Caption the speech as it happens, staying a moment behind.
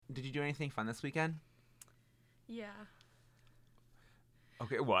Did you do anything fun this weekend? Yeah.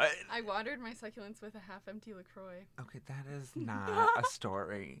 Okay, what? I watered my succulents with a half-empty LaCroix. Okay, that is not a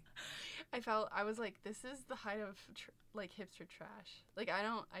story. I was like, this is the height of, like, hipster trash. Like, I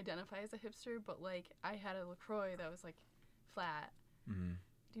don't identify as a hipster, but, like, I had a LaCroix that was, like, flat. Mm-hmm.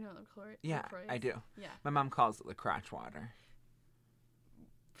 Do you know what LaCroix? Yeah, LaCroix is? I do. Yeah. My mom calls it the crotch water.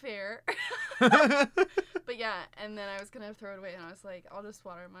 Fair. But yeah, and then I was going to throw it away, and I was like, I'll just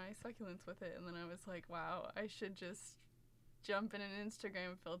water my succulents with it. And then I was like, wow, I should just jump in an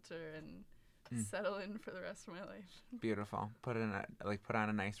Instagram filter and settle in for the rest of my life. Beautiful. Put on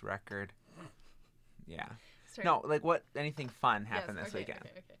a nice record. Yeah. Sorry. No, like what? Anything fun happened this weekend?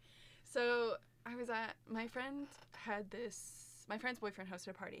 Okay. So I was at my friend's boyfriend hosted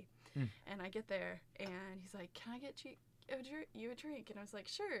a party, and I get there, and he's like, "Can I get you a drink?" And I was like,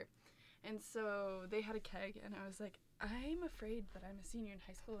 "Sure." And so they had a keg, and I was like, I'm afraid that I'm a senior in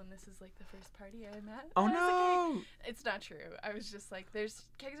high school, and this is like the first party I'm at. Oh no! It's not true. I was just like,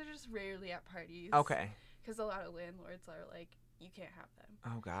 kegs are just rarely at parties. Okay. Because a lot of landlords are like, you can't have them.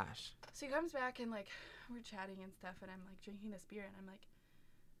 Oh gosh. So he comes back, and like we're chatting and stuff, and I'm like drinking this beer, and I'm like,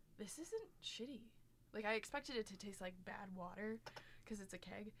 this isn't shitty. Like I expected it to taste like bad water, because it's a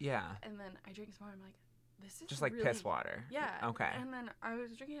keg. Yeah. And then I drink some more. I'm like, this is just like really piss water. Yeah. Okay. And then I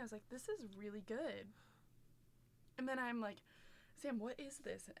was drinking. I was like, this is really good. And then I'm like, Sam, what is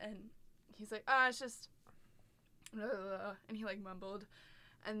this? And he's like, it's just, blah, blah, blah. And he like mumbled.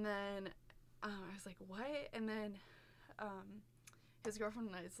 And then I was like, what? And then his girlfriend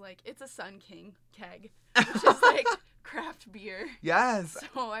is like, it's a Sun King keg, which is like craft beer. Yes.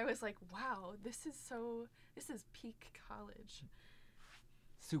 So I was like, wow, this is peak college.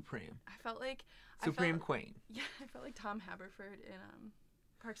 Supreme. I felt like Supreme Queen. Yeah, I felt like Tom Haverford in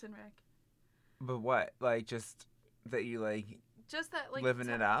Parks and Rec. But what? Like just that you like just that like living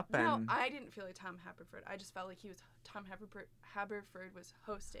it up and no, I didn't feel like Tom Haverford. I just felt like Tom Haverford was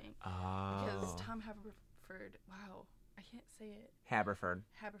hosting. Oh. Because Tom Haverford, wow, I can't say it. Haverford.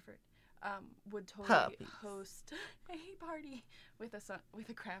 Would totally Puppies. Host a party with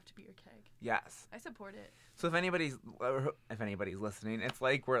a craft beer keg. Yes. I support it. So if anybody's listening, it's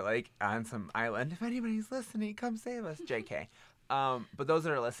like we're like on some island. If anybody's listening, come save us, JK. But those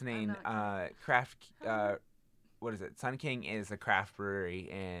that are listening, craft. What is it? Sun King is a craft brewery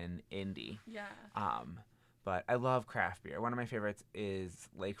in Indy. Yeah. But I love craft beer. One of my favorites is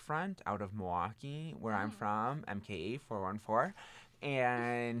Lakefront out of Milwaukee, where I'm from, MKE 414,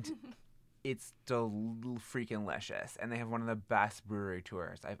 and it's freaking delicious. And they have one of the best brewery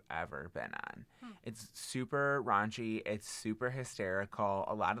tours I've ever been on. It's super raunchy. It's super hysterical.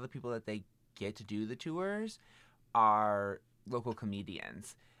 A lot of the people that they get to do the tours are local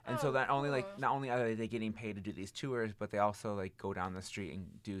comedians. And so not only are they getting paid to do these tours, but they also like go down the street and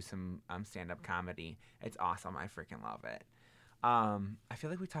do some stand-up comedy. It's awesome. I freaking love it. I feel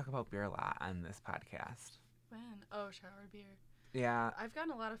like we talk about beer a lot on this podcast. When? Oh, shower beer. Yeah. I've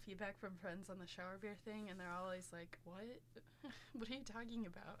gotten a lot of feedback from friends on the shower beer thing, and they're always like, what? What are you talking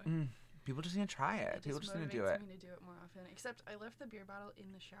about? People just need to try it. People just need to do it. It me to do it more often. Except I left the beer bottle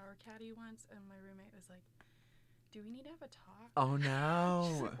in the shower caddy once, and my roommate was like, do we need to have a talk? Oh, no.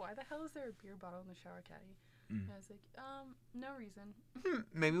 She's like, why the hell is there a beer bottle in the shower caddy? And I was like, no reason.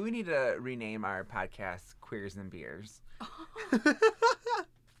 Maybe we need to rename our podcast Queers and Beers.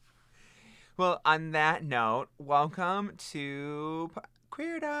 Well, on that note, welcome to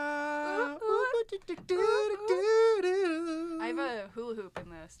Queerda. I have a hula hoop in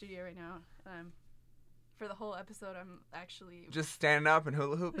the studio right now. For the whole episode, I'm actually just standing up and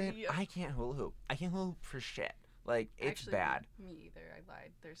hula hooping. Yep. I can't hula hoop. I can't hula hoop for shit. Like it's actually, bad. Me either. I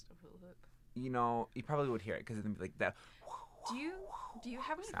lied. There's no hula hoop. You know, you probably would hear it because it'd be like that. Do you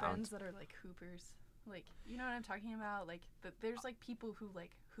have any sound. friends that are like hoopers? Like, you know what I'm talking about? Like, there's like people who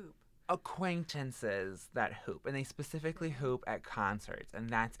like hoop. Acquaintances that hoop, and they specifically hoop at concerts, and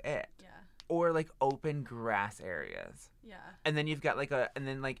that's it. Yeah. Or like open grass areas. Yeah. And then you've got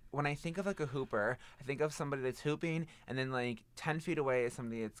when I think of like a hooper, I think of somebody that's hooping, and then like 10 feet away is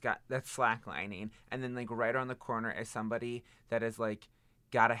somebody that's slacklining, and then like right around the corner is somebody that is like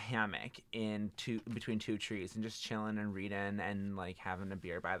got a hammock between two trees and just chilling and reading and like having a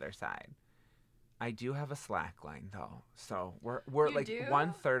beer by their side. I do have a slack line though, so we're You like do?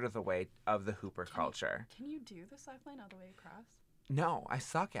 1/3 of the way of the hooper culture. Can you do the slack line all the way across? No, I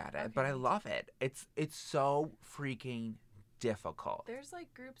suck at it, but I love it. It's so freaking difficult. There's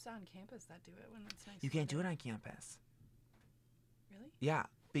like groups on campus that do it when it's nice. You can't do it on campus. Really? Yeah,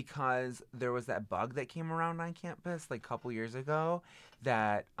 because there was that bug that came around on campus like a couple years ago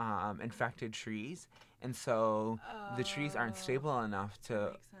that infected trees. And so the trees aren't stable enough that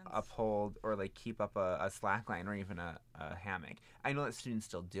to makes sense. uphold or like keep up a slack line or even a hammock. I know that students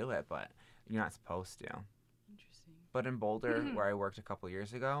still do it, but you're not supposed to. Interesting. But in Boulder, where I worked a couple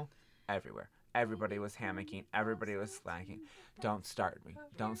years ago, everywhere. Everybody was hammocking. Everybody was slacking. Don't start me.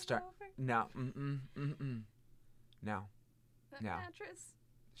 Don't start. No. No. That No. mattress.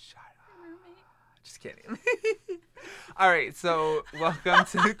 Shut up. My roommate. Just kidding. All right, so welcome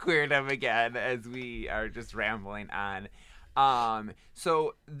to Queerdom again as we are just rambling on.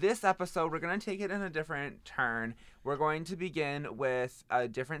 So this episode, we're going to take it in a different turn. We're going to begin with a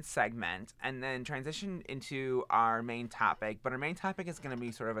different segment and then transition into our main topic. But our main topic is going to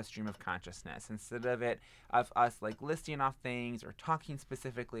be sort of a stream of consciousness. Instead of us like listing off things or talking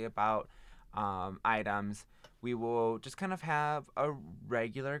specifically about items, we will just kind of have a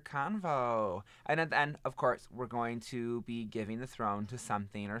regular convo. And at the end, of course, we're going to be giving the throne to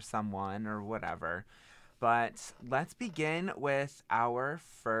something or someone or whatever. But let's begin with our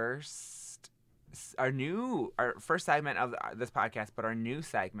first segment of this podcast, but our new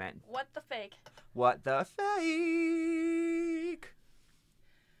segment. What the fake? What the fake?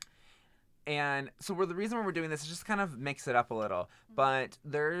 And so the reason why we're doing this is just kind of mix it up a little. But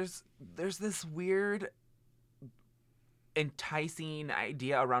there's this weird enticing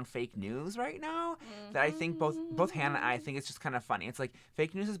idea around fake news right now that I think both Hannah and I think it's just kind of funny. It's like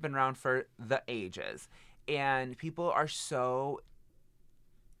fake news has been around for the ages, and people are so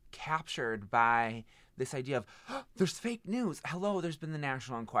captured by this idea of there's fake news. Hello, there's been the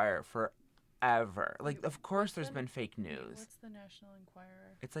National Enquirer forever. Like, of course there's been fake news. What's the National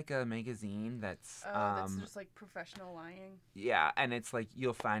Enquirer? It's like a magazine that's that's just like professional lying. Yeah, and it's like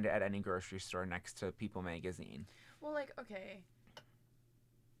you'll find it at any grocery store next to People magazine. Well, like, okay,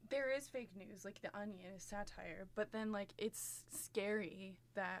 there is fake news, like The Onion is satire, but then, like, it's scary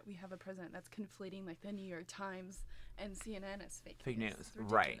that we have a president that's conflating, like, the New York Times and CNN as fake news. It's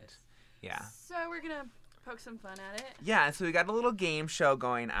Right. ridiculous. Yeah. So we're gonna poke some fun at it. Yeah, so we got a little game show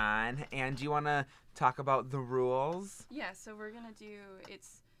going on, and do you want to talk about the rules? Yeah, so we're gonna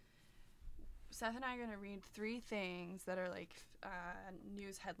Seth and I are gonna read 3 things that are, like,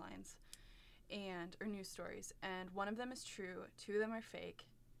 news headlines. Or news stories, and one of them is true, 2 of them are fake,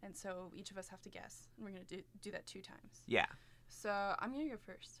 and so each of us have to guess, and we're gonna do that 2 times. Yeah. So I'm gonna go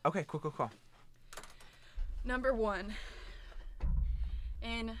first. Okay, cool. Number 1.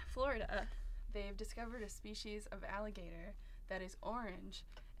 In Florida, they've discovered a species of alligator that is orange,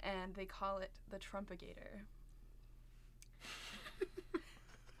 and they call it the Trumpagator.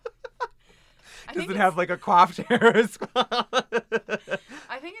 Does it have like a coiffed hair as well?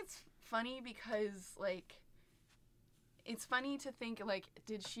 I think it's funny because, like, it's funny to think, like,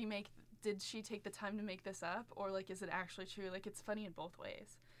 did she take the time to make this up, or, like, is it actually true? Like, it's funny in both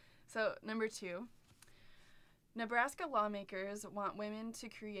ways. So number 2, Nebraska lawmakers want women to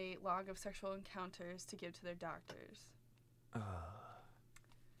create log of sexual encounters to give to their doctors.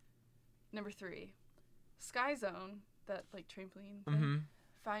 Number 3, Sky Zone, that, like, trampoline thing,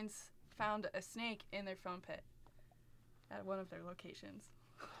 found a snake in their foam pit at one of their locations.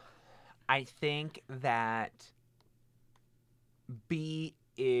 I think that B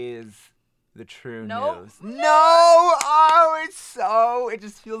is the true news. No! Oh, it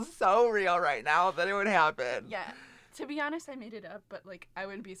just feels so real right now that it would happen. Yeah. To be honest, I made it up, but, like, I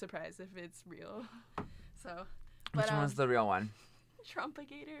wouldn't be surprised if it's real. So. Which one was the real one?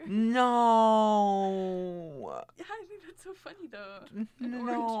 Trumpagator. No. Yeah, I think that's so funny, though. No. An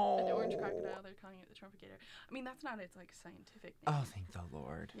orange crocodile, they're calling it the Trumpagator. I mean, that's not its, like, scientific name. Oh, thank the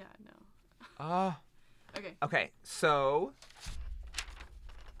Lord. Yeah, no. Oh. Okay, so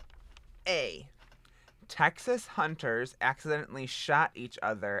A. Texas hunters accidentally shot each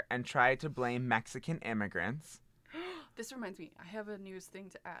other and tried to blame Mexican immigrants. This reminds me, I have a news thing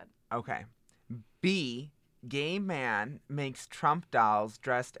to add. Okay. B. Gay man makes Trump dolls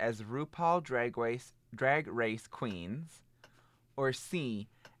dressed as RuPaul drag race queens. Or C.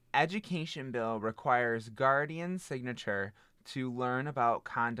 Education bill requires guardian signature to learn about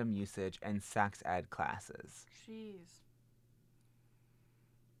condom usage and sex ed classes. Jeez.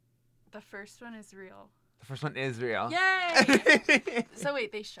 The first one is real. The first one is real. Yay! So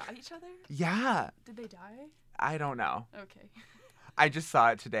wait, they shot each other? Yeah. Did they die? I don't know. Okay. I just saw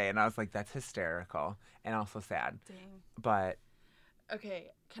it today and I was like, that's hysterical and also sad. Dang. But.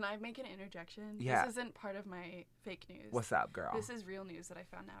 Okay, can I make an interjection? Yeah. This isn't part of my fake news. What's up, girl? This is real news that I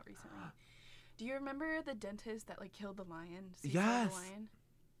found out recently. Do you remember the dentist that, like, killed the lion? Yes. The lion?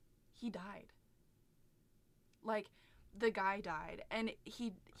 He died. Like, the guy died, and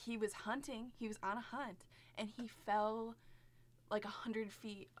he was hunting. He was on a hunt, and he fell like 100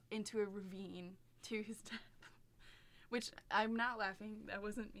 feet into a ravine to his death. Which, I'm not laughing. That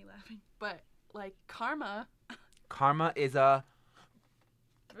wasn't me laughing. But, like, karma. Karma is a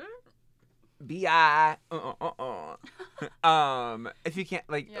B-I. If you can't,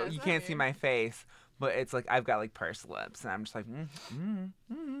 like, Yeah, you it's can't not see weird. my face, but it's like I've got, like, pursed lips, and I'm just like,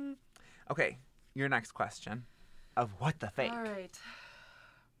 Okay, your next question of what the fake? All right.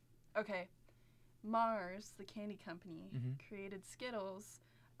 Okay. Mars, the candy company, Mhm. created Skittles,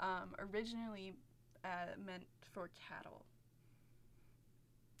 originally meant for cattle.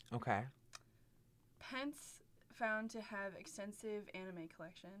 Okay. Pence found to have extensive anime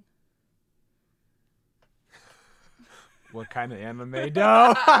collection. What kind of anime,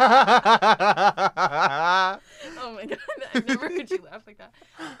 though? Oh my god, I've never heard you laugh like that.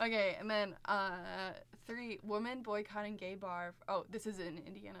 Okay, and then 3, woman boycotting gay bar. Oh, this is in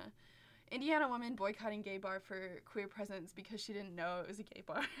Indiana. Indiana woman boycotting gay bar for queer presence because she didn't know it was a gay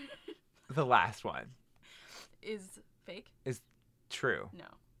bar. The last one Is fake? true. No,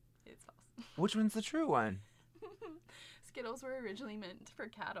 it's false. Which one's the true one? Skittles were originally meant for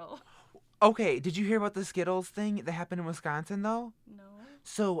cattle. Okay, did you hear about the Skittles thing that happened in Wisconsin, though? No.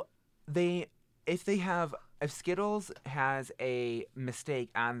 So if Skittles has a mistake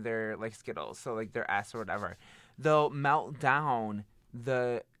on their, like, Skittles, so, like, their S or whatever, they'll melt down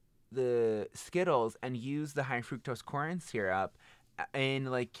the Skittles and use the high fructose corn syrup in,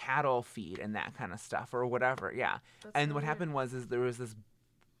 like, cattle feed and that kind of stuff or whatever. Yeah. That's And so what weird. happened was there was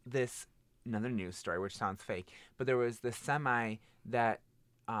this another news story, which sounds fake, but there was this semi that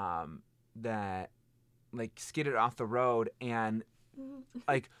like skidded off the road, and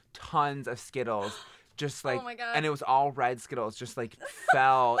like tons of Skittles just like Oh my God. and it was all red Skittles just like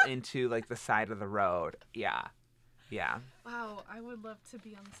fell into like the side of the road. Yeah. Wow, I would love to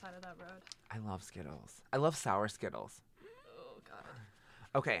be on the side of that road. I love Skittles. I love sour Skittles. Oh god.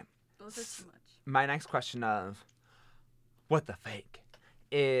 Okay, Those are too much. my next question of what the fake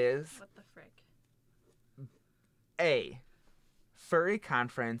is What the frick? A. Furry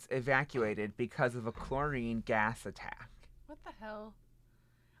conference evacuated because of a chlorine gas attack. What the hell?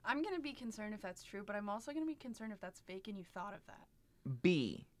 I'm gonna be concerned if that's true, but I'm also gonna be concerned if that's fake and you thought of that.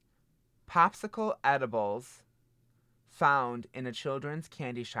 B. Popsicle edibles found in a children's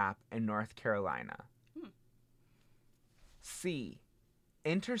candy shop in North Carolina. C.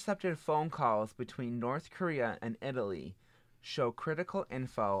 Intercepted phone calls between North Korea and Italy show critical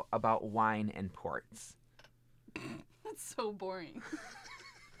info about wine imports. That's so boring.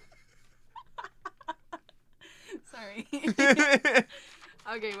 Sorry.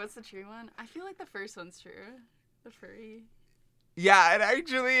 Okay, what's the true one? I feel like the first one's true. The furry. Yeah, it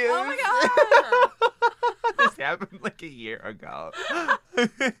actually is. Oh my god! This happened like a year ago.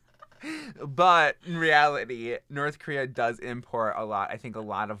 But in reality, North Korea does import a lot. I think a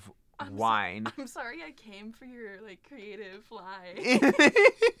lot of wine. I'm sorry I came for your like creative lie.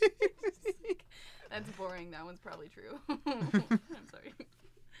 That's boring. That one's probably true. I'm sorry.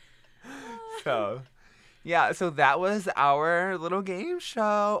 So, yeah, so that was our little game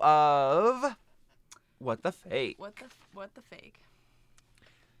show of What the Fake. What the fake?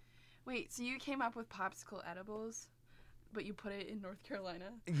 Wait, so you came up with popsicle edibles, but you put it in North Carolina?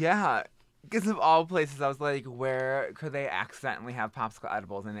 Yeah, because of all places, I was like, where could they accidentally have popsicle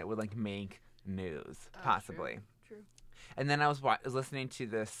edibles and it would like make news, possibly. True. And then I was listening to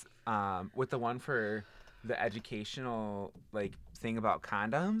this with the one for the educational like thing about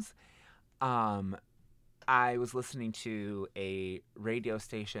condoms. I was listening to a radio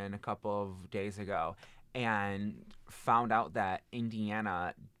station a couple of days ago and found out that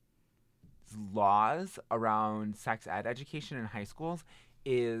Indiana's laws around sex ed education in high schools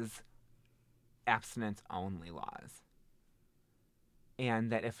is abstinence only laws.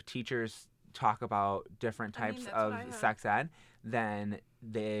 And that if teachers talk about different types that's of what I heard. sex ed, then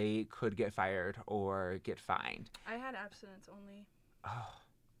they could get fired or get fined. I had abstinence only. Oh,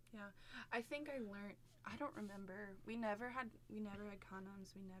 Yeah. I think I learned. I don't remember. We never had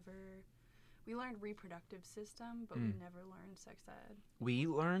condoms. We learned reproductive system, but we never learned sex ed. we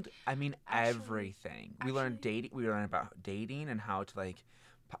learned, Actually- everything. We learned actually- dating. We learned about dating and how to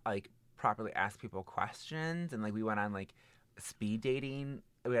like properly ask people questions, and like we went on like speed dating.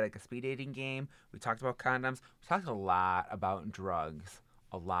 We had like a speed dating game. We talked about condoms. We talked a lot about drugs.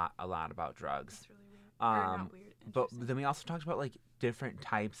 A lot about drugs. That's really weird. Or not weird. But Interesting. then we also talked about like different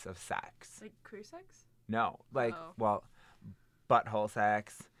types of sex. Like queer sex? No, like Oh. well, butthole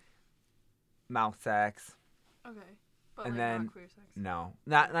sex, mouth sex. Okay. But And like then- not queer sex. No,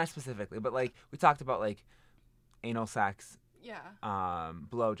 not specifically, but like we talked about like anal sex, Yeah.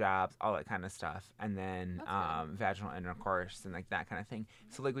 blowjobs, all that kind of stuff, and then That's vaginal intercourse and like that kind of thing.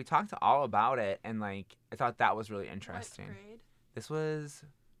 So like we talked all about it, and like I thought that was really interesting. What grade? This was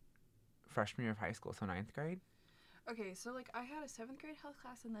freshman year of high school, so 9th grade. Okay, so like I had a 7th grade health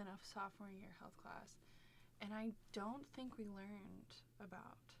class and then a sophomore year health class, and I don't think we learned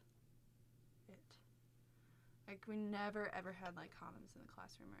about it. Like we never ever had like condoms in the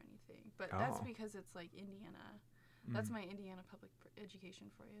classroom or anything. But that's Oh. because it's like Indiana. That's my Indiana public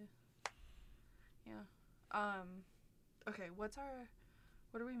education for you. Yeah. Okay, what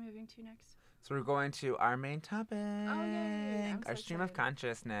are we moving to next? So we're going to our main topic, Oh, yay. I'm our so stream of excited.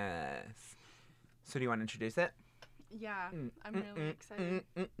 consciousness. So do you want to introduce it? Yeah, I'm really excited.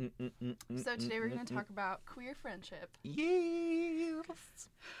 So today we're going to talk about queer friendship, Yes.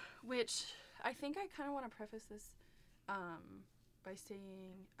 which I think I kind of want to preface this by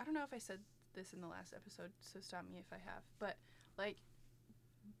saying, I don't know if I said this in the last episode, so stop me if I have, but like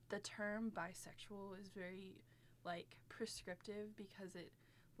the term bisexual is very like prescriptive because it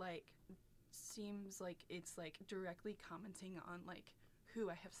like seems like it's like directly commenting on like who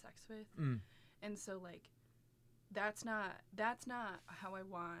I have sex with. And so like that's not how I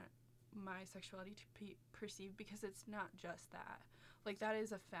want my sexuality to be perceived, because it's not just that. Like that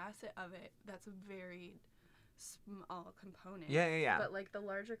is a facet of it that's a very small component. Yeah. But like the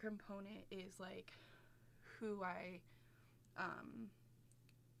larger component is like who I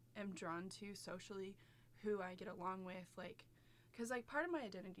am drawn to socially, who I get along with, like, because like part of my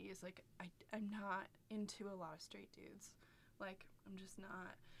identity is like I'm not into a lot of straight dudes. Like I'm just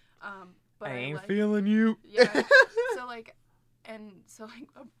not. But I ain't like, feeling you. yeah. So like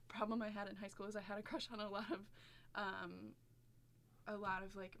a problem I had in high school is I had a crush on a lot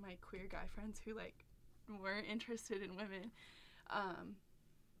of like my queer guy friends who like weren't interested in women.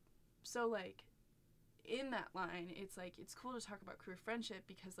 So like in that line, it's like it's cool to talk about queer friendship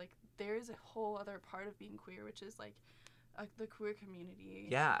because like there is a whole other part of being queer, which is like the queer community.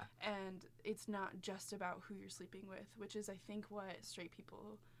 Yeah. And it's not just about who you're sleeping with, which is I think what straight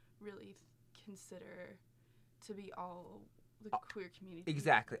people really consider to be all the queer community.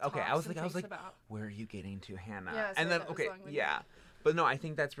 Exactly. Okay, I was like, about. where are you getting to, Hannah? Yeah, and sorry, then that was okay, long-winded. yeah, but no, I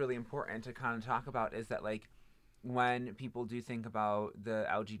think that's really important to kind of talk about is that like when people do think about the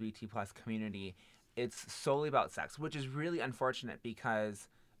LGBT plus community, it's solely about sex, which is really unfortunate because,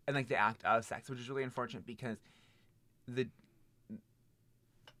 and like the act of sex, which is really unfortunate because the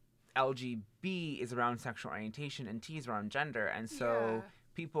LGB is around sexual orientation and T is around gender, and so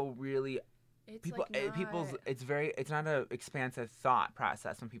people really It's people like people's it's not a expansive thought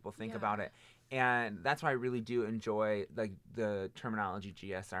process when people think about it, and that's why I really do enjoy like the terminology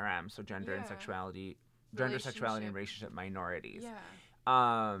GSRM, so gender and sexuality, gender, sexuality, and relationship minorities.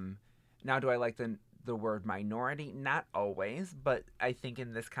 Now, do I like the word minority? Not always, but I think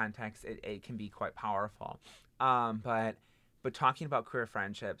in this context it can be quite powerful. But talking about queer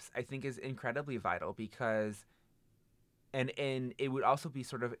friendships, I think, is incredibly vital because, and it would also be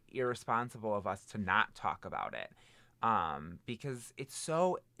sort of irresponsible of us to not talk about it, because it's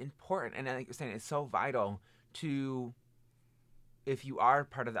so important, and like you're saying, it's so vital to, if you are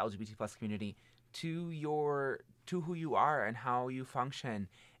part of the LGBT plus community, to who you are and how you function.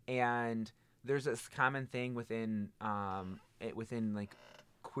 And there's this common thing within within like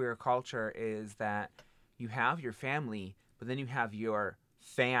queer culture is that you have your family, but then you have your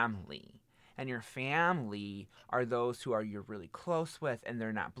family. And your family are those who are you're really close with, and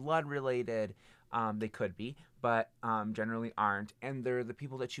they're not blood related. They could be, but generally aren't. And they're the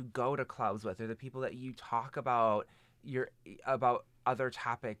people that you go to clubs with. They're the people that you talk about about other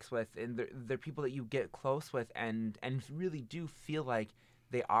topics with, and they're people that you get close with, and really do feel like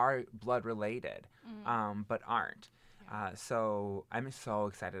they are blood related, but aren't. So I'm so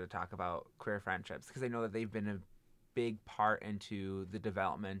excited to talk about queer friendships because I know that they've been a big part into the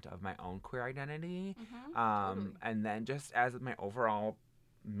development of my own queer identity, totally. and then just as my overall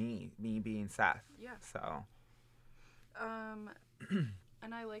me being Seth. Yeah. So.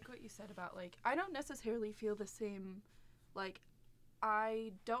 And I like what you said about like I don't necessarily feel the same. Like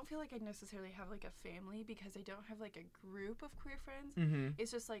I don't feel like I necessarily have like a family because I don't have like a group of queer friends. Mm-hmm.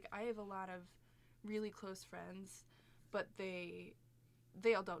 It's just like I have a lot of really close friends, but they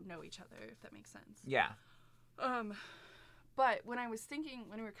all don't know each other, if that makes sense. Yeah. But when I was thinking,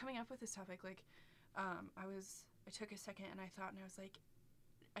 when we were coming up with this topic, like, I took a second and I thought, and I was like,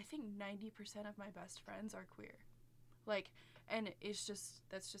 I think 90% of my best friends are queer. Like, and that's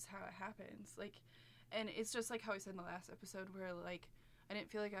just how it happens. Like, and it's just like how I said in the last episode where, like, I didn't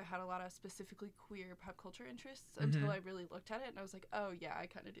feel like I had a lot of specifically queer pop culture interests until I really looked at it, and I was like, oh, yeah, I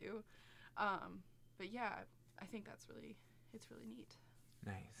kind of do. But yeah, I think it's really neat.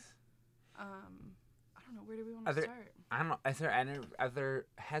 Nice. I don't know, where do we want to start? I don't know.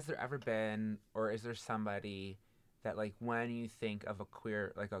 Has there ever been, or is there somebody that, like, when you think of a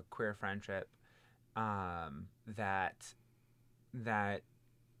queer friendship, that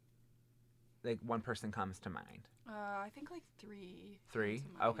like one person comes to mind? I think like 3. 3?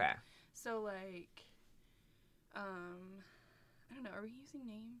 Okay. So like, I don't know. Are we using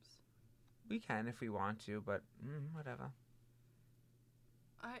names? We can if we want to, but whatever.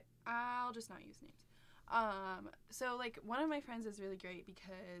 I'll just not use names. So like one of my friends is really great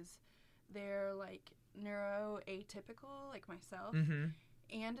because they're like neuroatypical, like myself,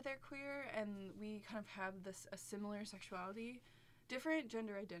 and they're queer, and we kind of have a similar sexuality, different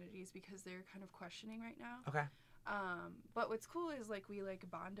gender identities because they're kind of questioning right now. Okay. But what's cool is like we like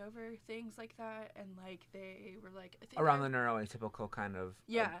bond over things like that, and like they were like around the neuroatypical kind of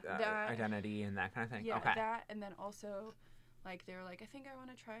that identity and that kind of thing. Yeah, okay. That, and then also like they were like, I think I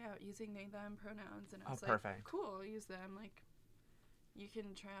want to try out using they them pronouns, and I was like, perfect. Cool, I'll use them. Like you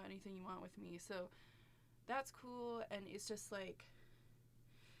can try out anything you want with me. So that's cool, and it's just like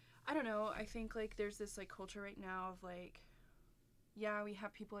I don't know. I think like there's this like culture right now of like. Yeah, we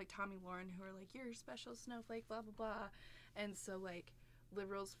have people like Tommy Lauren who are like, you're a special snowflake, blah, blah, blah. And so, like,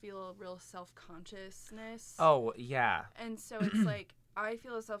 liberals feel a real self-consciousness. Oh, yeah. And so it's like, I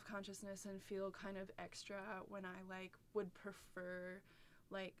feel a self-consciousness and feel kind of extra when I, like, would prefer,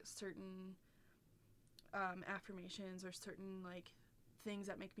 like, certain affirmations or certain, like, things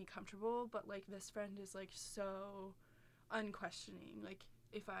that make me comfortable. But, like, this friend is, like, so unquestioning. Like,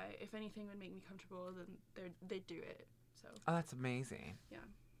 if anything would make me comfortable, then they'd do it. So. Oh, that's amazing. Yeah.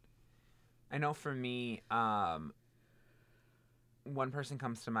 I know for me, one person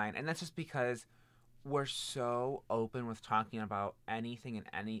comes to mind, and that's just because we're so open with talking about anything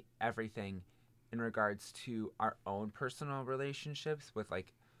and everything in regards to our own personal relationships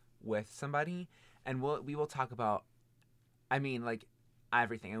with somebody, and we will talk about, I mean, like,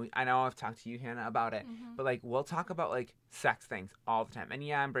 everything. And I know I've talked to you, Hannah, about it, but like we'll talk about like sex things all the time. And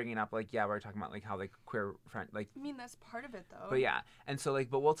yeah, I'm bringing up like we're talking about like how like queer friend like. I mean that's part of it though. But yeah, and so like,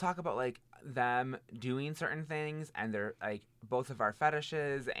 but we'll talk about like them doing certain things and they're like both of our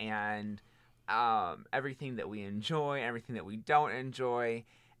fetishes and everything that we enjoy, everything that we don't enjoy,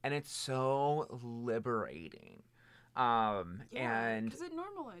 and it's so liberating. And because it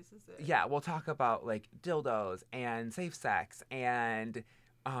normalizes it. Yeah, we'll talk about like dildos and safe sex and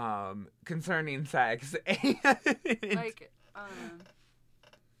concerning sex and like I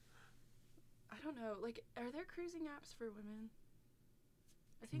don't know, like are there cruising apps for women?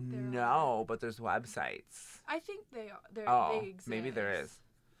 I think there No, but there's websites. I think they are. They exist. Maybe there is.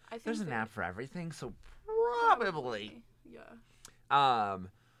 I think there's an app for everything, so probably. Yeah.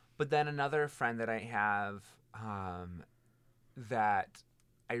 But then another friend that I have that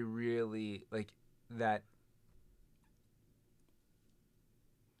I really like that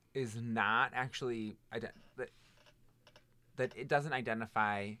is not actually that it doesn't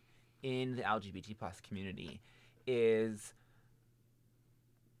identify in the LGBT plus community is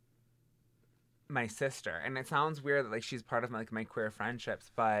my sister. And it sounds weird that like she's part of my queer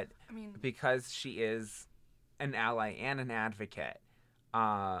friendships, but I mean, because she is an ally and an advocate,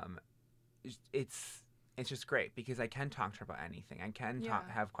 it's just great because I can talk to her about anything. I can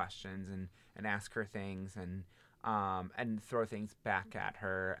have questions and ask her things and throw things back at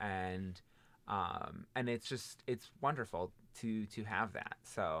her and it's wonderful to have that.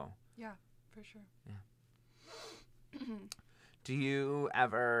 So yeah, for sure. Yeah. Do you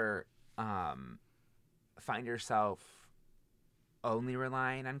ever find yourself only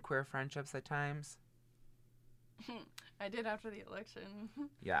relying on queer friendships at times? I did after the election.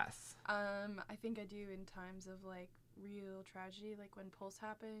 Yes. I think I do in times of like real tragedy, like when Pulse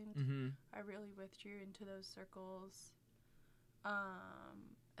happened. Mm-hmm. I really withdrew into those circles.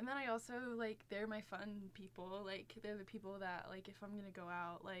 And then I also like they're my fun people. Like they're the people that like if I'm gonna go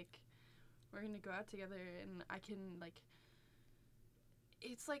out, like we're gonna go out together, and I can like.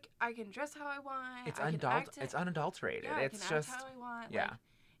 It's like I can dress how I want. It's it's unadulterated. Yeah, it's I can just act how I want. Yeah. Like,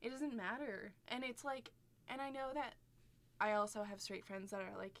 it doesn't matter, and it's like, and I know that I also have straight friends that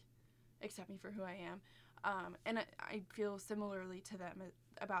are like accept me for who I am, and I feel similarly to them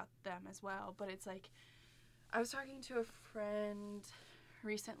about them as well. But it's like I was talking to a friend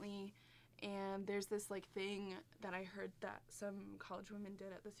recently, and there's this like thing that I heard that some college women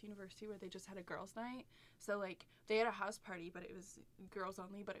did at this university where they just had a girls' night. So like they had a house party, but it was girls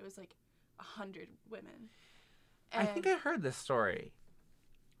only, but it was like 100 women. And I think I heard this story.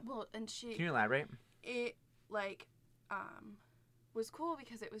 Well, and Can you elaborate? It like was cool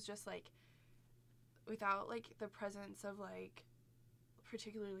because it was just like without like the presence of like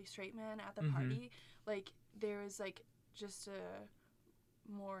particularly straight men at the Mhm. party, like there was like just a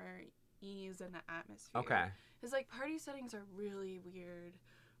more ease in the atmosphere. Okay. Because like party settings are really weird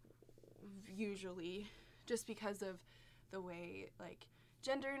usually, just because of the way like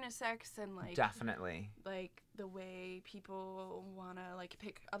gender intersects and like Definitely. like the way people want to like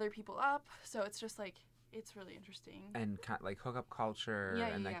pick other people up. So it's just like it's really interesting. And like hookup culture Yeah,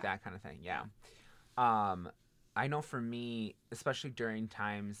 and like yeah. that kind of thing. Yeah. I know for me, especially during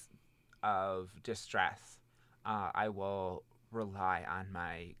times of distress, I will rely on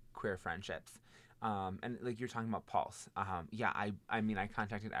my queer friendships. And like you're talking about Pulse. Yeah, I mean, I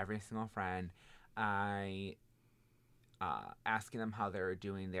contacted every single friend. I asking them how they were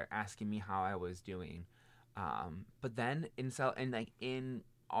doing. They're asking me how I was doing. But then in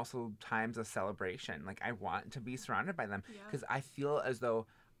also times of celebration, like I want to be surrounded by them Yeah. because I feel as though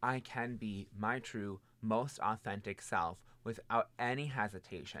I can be my true, most authentic self without any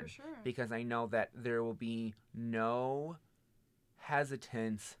hesitation. For sure. Because I know that there will be no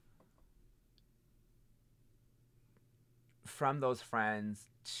hesitance from those friends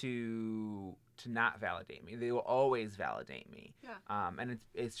to not validate me. They will always validate me. Yeah. And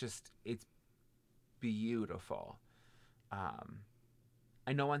it's beautiful.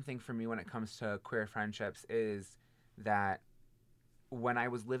 I know one thing for me when it comes to queer friendships is that when I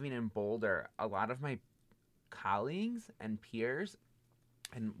was living in Boulder, a lot of my colleagues and peers,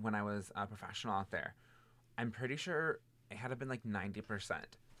 and when I was a professional out there, I'm pretty sure it had been like 90%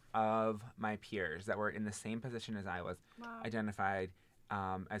 of my peers that were in the same position as I was Wow. identified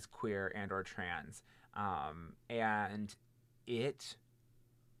as queer and or trans. And it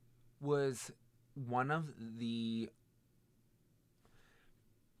was one of the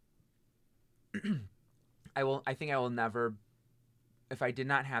I think I will never, if I did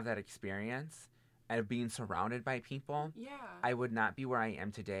not have that experience of being surrounded by people, Yeah. I would not be where I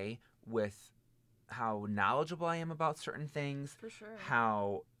am today with how knowledgeable I am about certain things, For sure.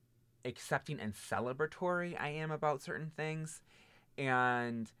 how accepting and celebratory I am about certain things,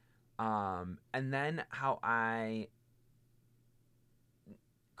 and then how I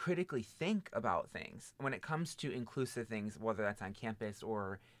critically think about things when it comes to inclusive things, whether that's on campus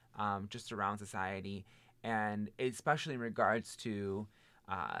or just around society, and especially in regards to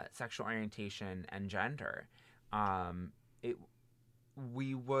sexual orientation and gender. It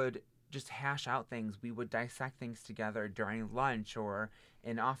we would just hash out things. We would dissect things together during lunch or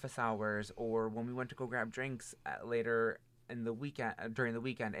in office hours or when we went to go grab drinks later in the weekend during the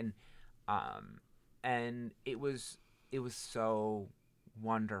weekend, and it was so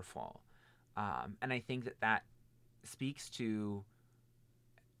wonderful, and I think that speaks to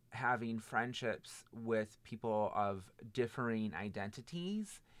having friendships with people of differing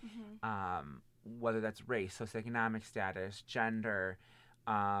identities, whether that's race, socioeconomic status, gender,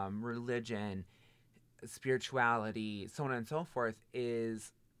 religion, spirituality, so on and so forth,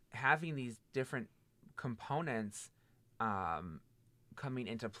 is having these different components coming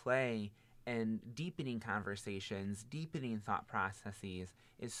into play and deepening conversations, deepening thought processes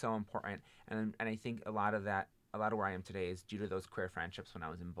is so important. And I think a lot of where I am today is due to those queer friendships when I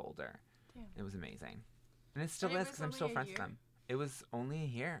was in Boulder. Damn. It was amazing. And it still And it is was because I'm only still a friends with year? them. It was only a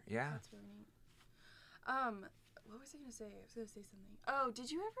year, yeah. That's really neat. What was I gonna say? I was gonna say something. Oh,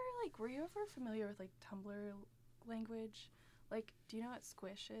 did you ever were you ever familiar with like Tumblr language? Like, do you know what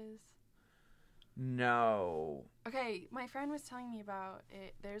squish is? No. Okay, my friend was telling me about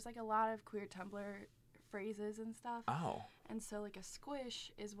it. There's like a lot of queer Tumblr phrases and stuff. Oh. And so like a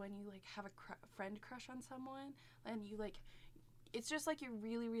squish is when you like have a friend crush on someone and you like it's just like you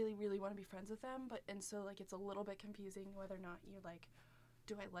really really really want to be friends with them, but and so like it's a little bit confusing whether or not you're like,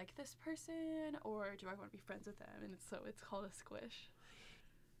 do I like this person or do I want to be friends with them? And it's called a squish.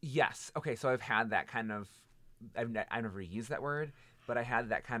 Yes. Okay, so I've had that kind of I've never used that word, but I had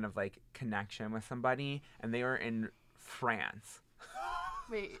that kind of like connection with somebody and they were in France.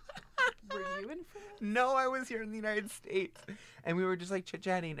 Wait, were you in France? No, I was here in the United States. And we were just like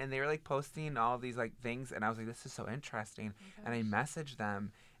chit-chatting and they were like posting all these like things and I was like, this is so interesting. Oh And I messaged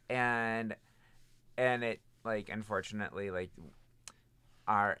them and it like unfortunately like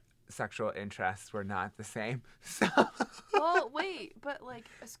our sexual interests were not the same. So Well, wait, but like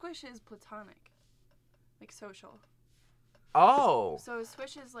a squish is platonic. Like social. Oh. So a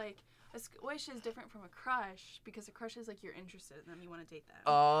squish is like a squish is different from a crush because a crush is like you're interested in them, you want to date them.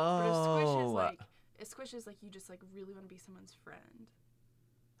 Oh. But a squish is like you just like really want to be someone's friend.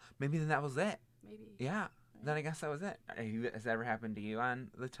 Maybe then that was it. Maybe. Yeah. Right. Then I guess that was it. Has that ever happened to you on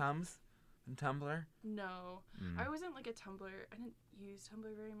the Tums? On Tumblr? No. I wasn't like a Tumblr. I didn't use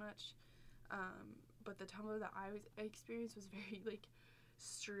Tumblr very much. but the Tumblr that I experienced was very like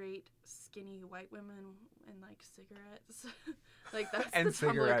straight, skinny white women and like cigarettes. Like that's And the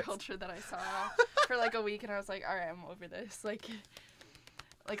cigarettes. Tumblr culture that I saw for like a week, and I was like, all right, I'm over this. Like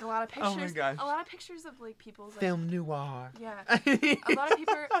a lot of pictures. Oh my gosh. A lot of pictures of like people's like, Film noir. yeah. A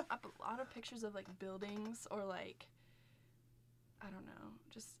lot of pictures of like buildings or like I don't know,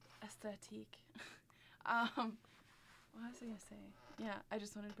 just aesthetique. What was I gonna say? Yeah, I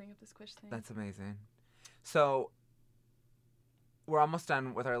just wanted to bring up the Squish thing. That's amazing. So we're almost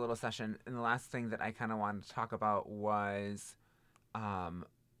done with our little session, and the last thing that I kind of wanted to talk about was,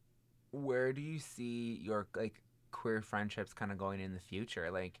 where do you see your like queer friendships kind of going in the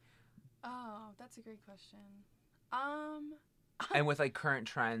future? Like, Oh, that's a great question. and with like current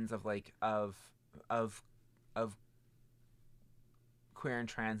trends of like of queer and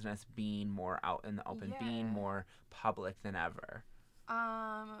transness being more out in the open, being Yeah. more public than ever.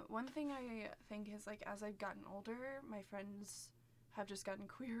 One thing I think is like as I've gotten older, my friends have just gotten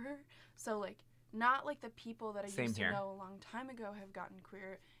queerer. So like not like the people that I Same used here. to know a long time ago have gotten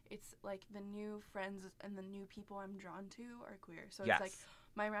queer. It's like the new friends and the new people I'm drawn to are queer. So Yes. it's like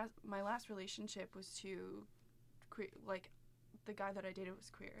my last relationship was to like the guy that I dated was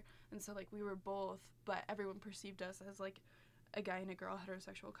queer. And so like we were both, but everyone perceived us as like a guy and a girl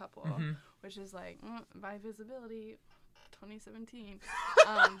heterosexual couple, Mhm. which is like by visibility 2017.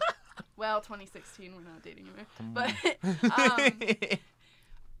 Well, 2016, we're not dating anymore. But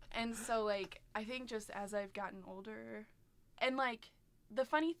and so like I think just as I've gotten older, and like the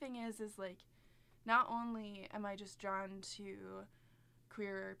funny thing is like not only am I just drawn to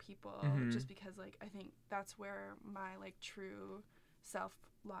queer people Mhm. just because like I think that's where my like true self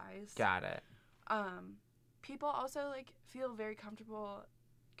lies. Got it. People also like feel very comfortable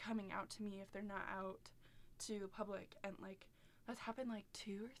coming out to me if they're not out to public, and like that's happened like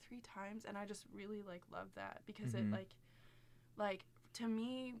 2 or 3 times, and I just really like love that because Mhm. it like to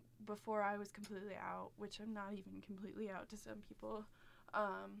me before I was completely out, which I'm not even completely out to some people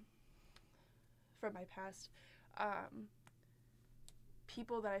from my past,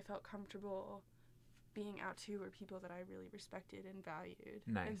 people that I felt comfortable being out to were people that I really respected and valued.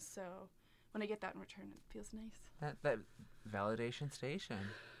 Nice. And so when I get that in return, it feels nice. That validation station.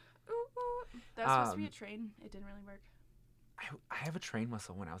 Ooh, ooh. That was supposed to be a train. It didn't really work. I have a train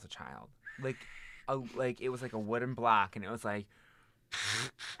whistle when I was a child. Like it was like a wooden block, and it was like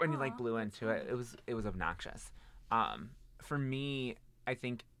when you like Aw, blew that's into it. nice. It was obnoxious. For me, I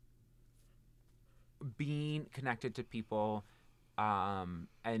think being connected to people, and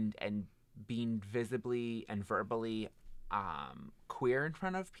being visibly and verbally queer in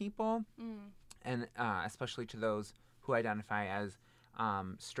front of people, and especially to those who identify as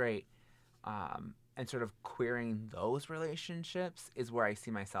straight, and sort of queering those relationships is where I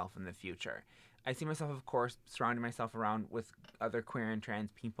see myself in the future. I see myself, of course, surrounding myself around with other queer and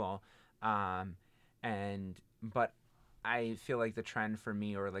trans people, but I feel like the trend for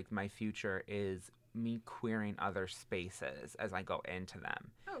me, or like my future, is me queering other spaces as I go into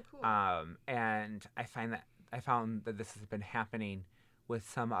them. Oh, cool. And I found that this has been happening with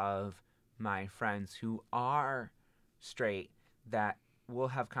some of my friends who are straight, that we'll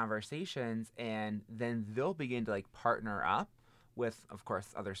have conversations, and then they'll begin to like partner up with, of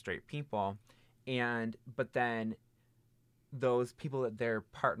course, other straight people, but then those people that they're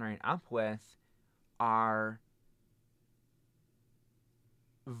partnering up with are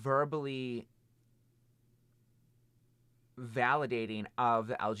verbally validating of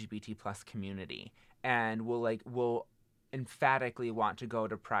the LGBT plus community, and will emphatically want to go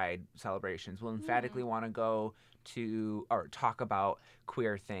to Pride celebrations, will emphatically want to go to or talk about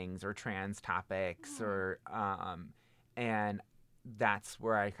queer things or trans topics, or and that's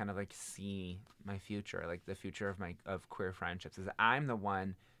where I kind of like see my future, like the future of queer friendships, is I'm the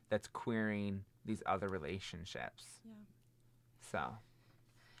one that's queering these other relationships. Yeah. So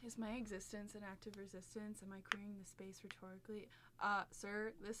Is my existence an act of resistance? Am I queering the space rhetorically?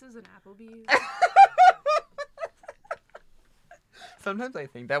 Sir, this is an Applebee's. sometimes I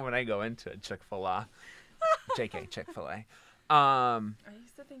think that when I go into a Chick-fil-A, JK, Chick-fil-A. I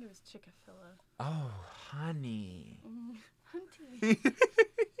used to think it was Chick-fil-A. Oh, honey. Hunty.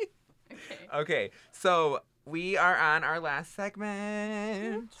 Okay. Okay, so we are on our last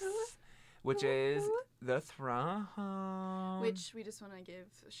segment, which is the throne. Which we just want to give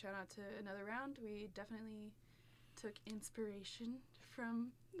a shout out to another round. We definitely took inspiration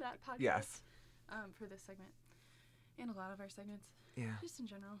from that podcast. Yes. For this segment. And a lot of our segments. Yeah. Just in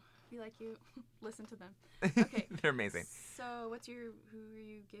general. We like you. Listen to them. Okay. They're amazing. So, who are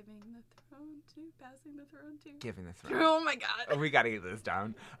you giving the throne to? Passing the throne to? Giving the throne. Oh my god. Oh, we got to get this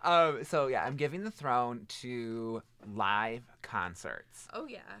down. So yeah, I'm giving the throne to live concerts. Oh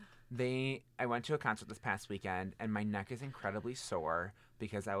yeah. I went to a concert this past weekend, and my neck is incredibly sore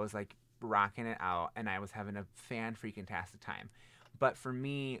because I was like rocking it out, and I was having a fan-freaking-tastic time. But for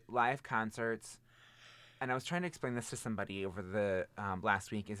me, live concerts, and I was trying to explain this to somebody over the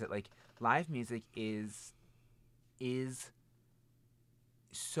last week, is that like live music is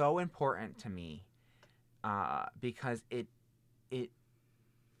so important to me because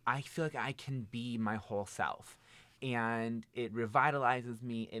I feel like I can be my whole self, and it revitalizes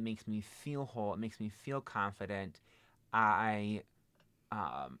me. It makes me feel whole. It makes me feel confident. And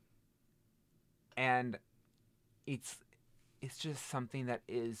it's just something that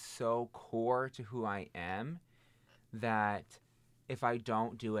is so core to who I am that if I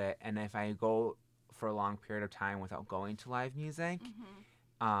don't do it, and if I go for a long period of time without going to live music,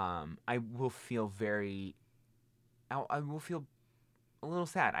 I will feel I will feel a little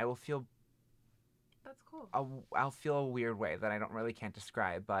sad. I will feel That's cool. I'll feel a weird way that can't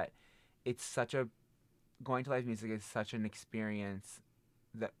describe, but it's going to live music is such an experience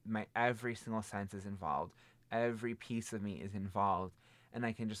that my every single sense is involved. Every piece of me is involved, and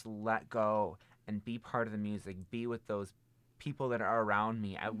I can just let go and be part of the music, be with those people that are around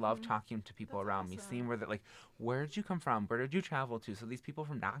me. I love talking to people around me, seeing where did you come from? Where did you travel to? So these people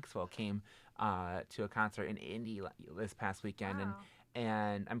from Knoxville came to a concert in Indy this past weekend,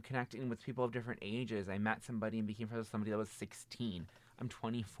 and I'm connecting with people of different ages. I met somebody and became friends with somebody that was 16. I'm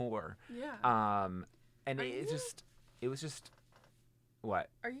 24. Yeah. And it was just what?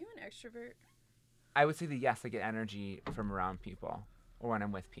 Are you an extrovert? I would say that yes, I get energy from around people or when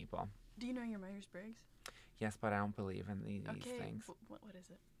I'm with people. Do you know your Myers-Briggs? Yes, but I don't believe in these things. What is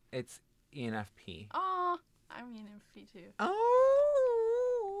it? It's ENFP. Oh, I'm ENFP too.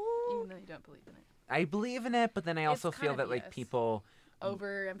 Oh. Even though you don't believe in it. I believe in it, but then I also feel that like people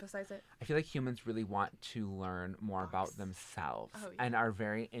overemphasize it. I feel like humans really want to learn more about themselves and are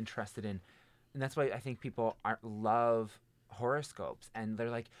very interested in, and that's why I think people love horoscopes, and they're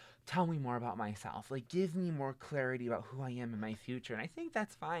like, tell me more about myself, like give me more clarity about who I am in my future. And I think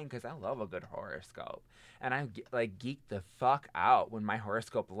that's fine because I love a good horoscope, and I like geek the fuck out when my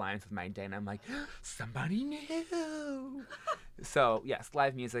horoscope aligns with my day, and I'm like, somebody new. So yes,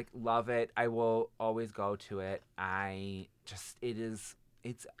 live music, love it. I will always go to it.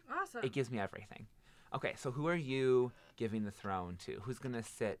 It's awesome. It gives me everything. Okay, so who are you giving the throne to? Who's gonna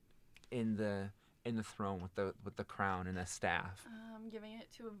sit in the throne with the crown and a staff? I'm giving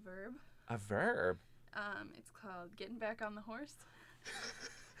it to a verb. A verb? It's called getting back on the horse.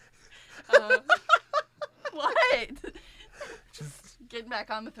 What? Just getting back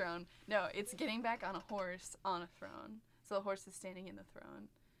on the throne. No, it's getting back on a horse on a throne. So the horse is standing in the throne,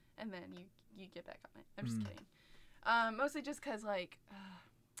 and then you get back on it. I'm just kidding. Mostly just because, like,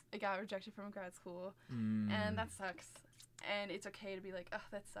 I got rejected from a grad school, and that sucks. And it's okay to be like, oh,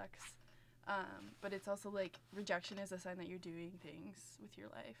 that sucks. But it's also, like, rejection is a sign that you're doing things with your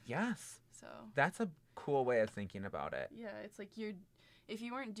life. Yes. So. That's a cool way of thinking about it. Yeah, it's like if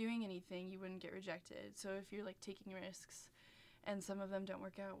you weren't doing anything, you wouldn't get rejected. So if you're, like, taking risks, and some of them don't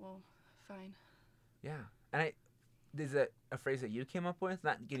work out, well, fine. Yeah. And is it a phrase that you came up with?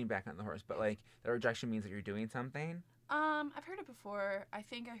 Not getting back on the horse, but like the rejection means that you're doing something? I've heard it before. I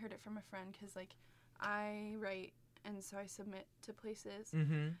think I heard it from a friend because, like, I write, and so I submit to places,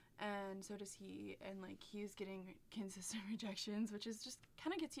 and so does he, and, like, he's getting consistent rejections, which is just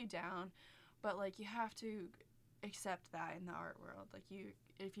kind of gets you down, but, like, you have to accept that in the art world. Like,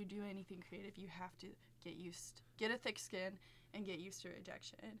 if you do anything creative, you have to get a thick skin and get used to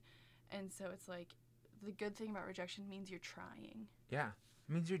rejection, and so it's like, the good thing about rejection means you're trying. Yeah.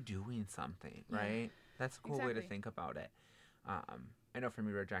 It means you're doing something, right? Yeah. That's a cool way to think about it. I know for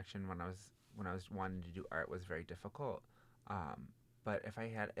me, rejection when I was wanting to do art was very difficult. But if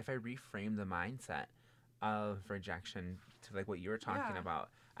I reframed the mindset of rejection to like what you were talking about,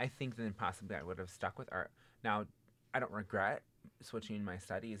 I think then possibly I would have stuck with art. Now, I don't regret switching my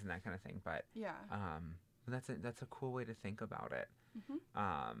studies and that kind of thing, but that's a cool way to think about it.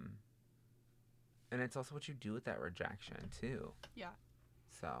 And it's also what you do with that rejection, too. Yeah.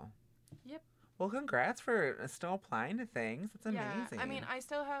 So. Yep. Well, congrats for still applying to things. It's amazing. I mean, I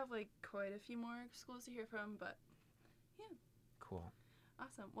still have, like, quite a few more schools to hear from, but, yeah. Cool.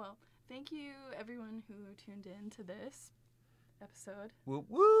 Awesome. Well, thank you, everyone who tuned in to this episode. Whoop,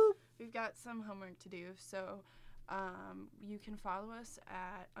 whoop. We've got some homework to do, so you can follow us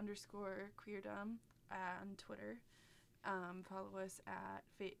at _queerdom on Twitter. Follow us at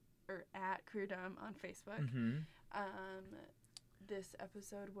or at Queerdom on Facebook. Mm-hmm. This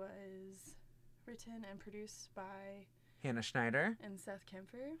episode was written and produced by Hannah Schneider. and Seth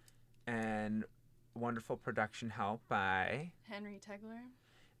Kemper. And wonderful production help by Henry Tegler.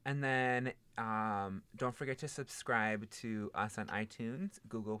 And then don't forget to subscribe to us on iTunes,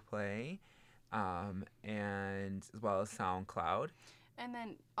 Google Play, and as well as SoundCloud. And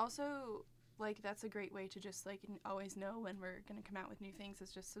then also, like, that's a great way to just, like, always know when we're going to come out with new things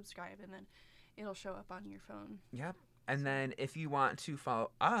is just subscribe, and then it'll show up on your phone. Yep. And then if you want to follow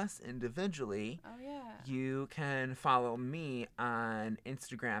us individually, Oh, yeah. you can follow me on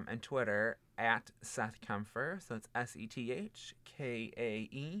Instagram and Twitter at Seth Kempfer. So it's SethKaempfer.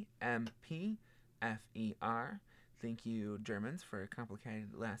 Thank you, Germans, for a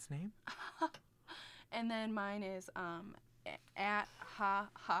complicated last name. And then mine is at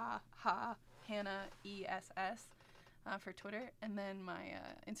Hannah ESS for Twitter. And then my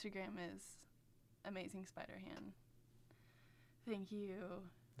Instagram is Amazing Spider Han. Thank you,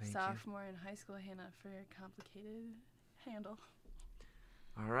 sophomore in high school Hannah, for a complicated handle.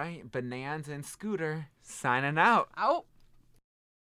 All right, Bonanza and Scooter signing out. Out.